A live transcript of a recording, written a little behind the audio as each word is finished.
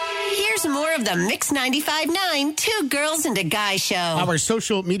Here's more of the Mix 95.9 Two Girls and a Guy show. Our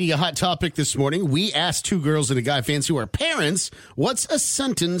social media hot topic this morning, we asked Two Girls and a Guy fans who are parents, what's a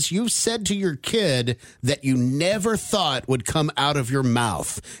sentence you've said to your kid that you never thought would come out of your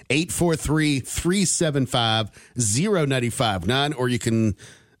mouth? 843-375-0959, or you can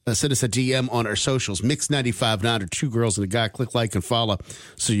send us a DM on our socials, Mix 95.9 or Two Girls and a Guy. Click like and follow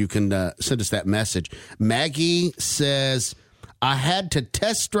so you can send us that message. Maggie says, I had to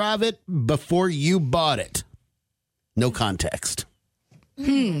test drive it before you bought it. No context.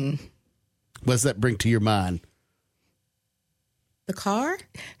 What does that bring to your mind? The car?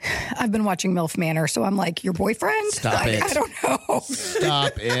 I've been watching MILF Manor, so I'm like, your boyfriend? Stop it. I don't know.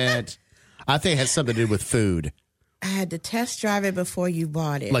 Stop it. I think it has something to do with food. I had to test drive it before you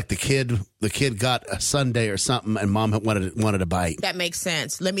bought it. Like the kid got a sundae or something, and mom wanted a bite. That makes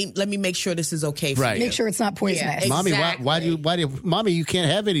sense. Let me make sure this is okay for Right. you. Make sure it's not poisonous. Yeah, Mommy, exactly. why do you, Mommy, you can't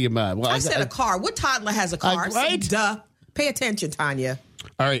have any of mine. Well, I said a car. What toddler has a car? Right? Duh. Pay attention, Tanya.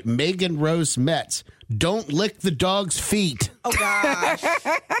 All right, Megan Rose Metz. Don't lick the dog's feet. Oh, gosh.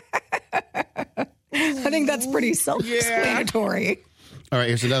 I think that's pretty self-explanatory. All right,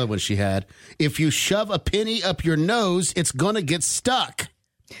 here's another one she had. If you shove a penny up your nose, it's going to get stuck.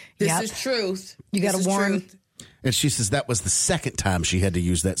 This Yep. is truth. You This gotta is warn. truth. And she says that was the second time she had to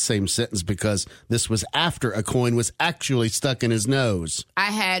use that same sentence because this was after a coin was actually stuck in his nose.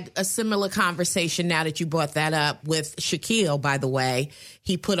 I had a similar conversation now that you brought that up with Shaquille, by the way.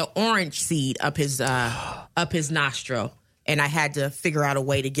 He put an orange seed up his nostril, and I had to figure out a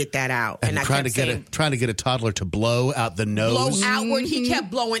way to get that out. And I trying kept to saying, get a toddler to blow out the blow nose. outward. He kept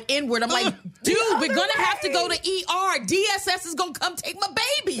blowing inward. I'm like, dude, we're going to have to go to ER. DSS is going to come take my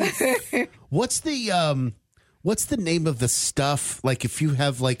baby. What's the name of the stuff? Like if you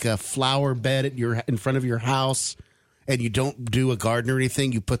have like a flower bed in front of your house and you don't do a garden or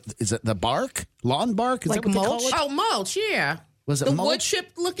anything, you put, is it the bark? Lawn bark? Is Like that what mulch? they call it? Oh, mulch, yeah. Was it the mulch? wood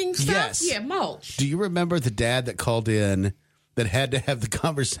chip looking stuff? Yes. Yeah, mulch. Do you remember the dad that called in that had to have the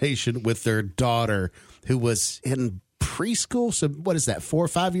conversation with their daughter who was in preschool? So what is that, 4 or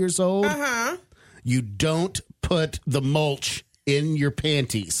 5 years old? Uh-huh. You don't put the mulch in your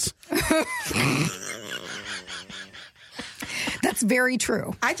panties. That's very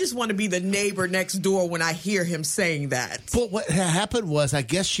true. I just want to be the neighbor next door when I hear him saying that. But what happened was, I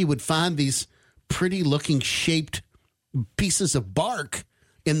guess she would find these pretty looking shaped pieces of bark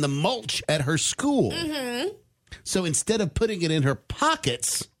in the mulch at her school. Mm-hmm. So instead of putting it in her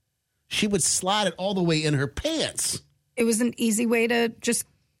pockets, she would slide it all the way in her pants. It was an easy way to just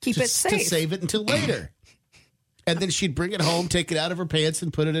keep it safe. To save it until later. And then she'd bring it home, take it out of her pants,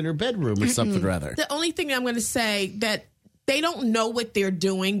 and put it in her bedroom or something or other. The only thing I'm going to say that they don't know what they're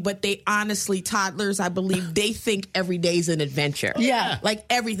doing, but they honestly, toddlers, I believe, they think every day's an adventure. Yeah. Like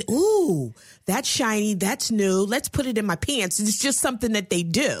everything. Ooh, that's shiny. That's new. Let's put it in my pants. It's just something that they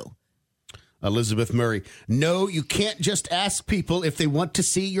do. Elizabeth Murray. No, you can't just ask people if they want to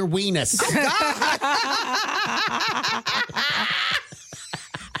see your weenus.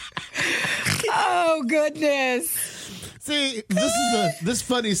 Oh, goodness. See, this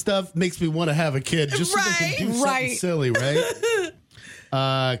funny stuff makes me want to have a kid just so they can do something Right. silly, right?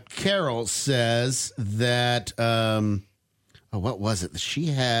 Carol says that, what was it? She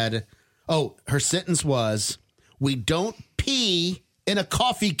had, her sentence was, we don't pee in a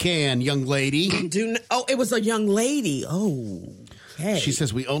coffee can, young lady. It was a young lady. Oh, okay. She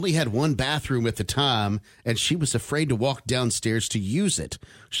says we only had one bathroom at the time, and she was afraid to walk downstairs to use it.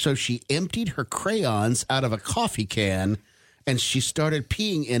 So she emptied her crayons out of a coffee can, and she started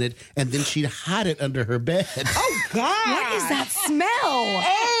peeing in it, and then she'd hide it under her bed. Oh, God. What is that smell?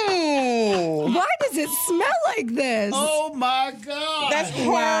 Oh. Why does it smell like this? Oh, my God. That's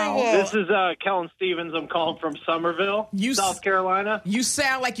horrible. This is Kellen Stevens. I'm calling from Somerville, South Carolina. You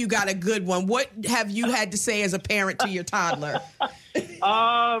sound like you got a good one. What have you had to say as a parent to your toddler?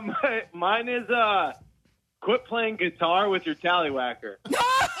 Mine is quit playing guitar with your tallywhacker.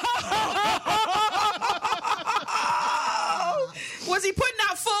 Was he putting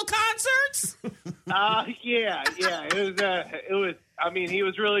out full concerts? Yeah. It was. I mean, he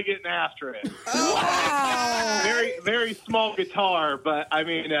was really getting after it. Wow. Very, very small guitar, but I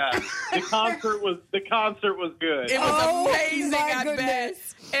mean, the concert was good. It was amazing, my I bet.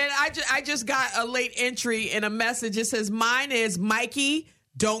 goodness. And I just got a late entry in a message. It says, mine is Mikey,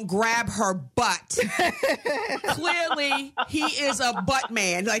 don't grab her butt. Clearly, he is a butt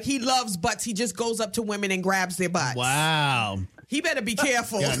man. Like, he loves butts. He just goes up to women and grabs their butts. Wow. He better be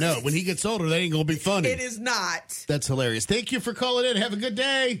careful. Yeah, no. When he gets older, that ain't going to be funny. It is not. That's hilarious. Thank you for calling in. Have a good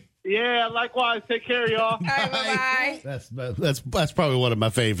day. Yeah, likewise. Take care, y'all. All right, bye-bye. That's probably one of my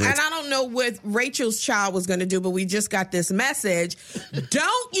favorites. And I don't know what Rachel's child was going to do, but we just got this message.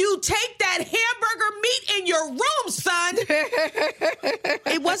 Don't you take that hamburger meat in your room, son.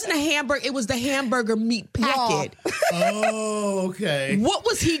 It wasn't a hamburger. It was the hamburger meat packet. Oh, okay. What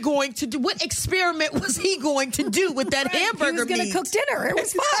was he going to do? What experiment was he going to do with that hamburger meat? He was going to cook dinner. It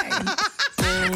was fine.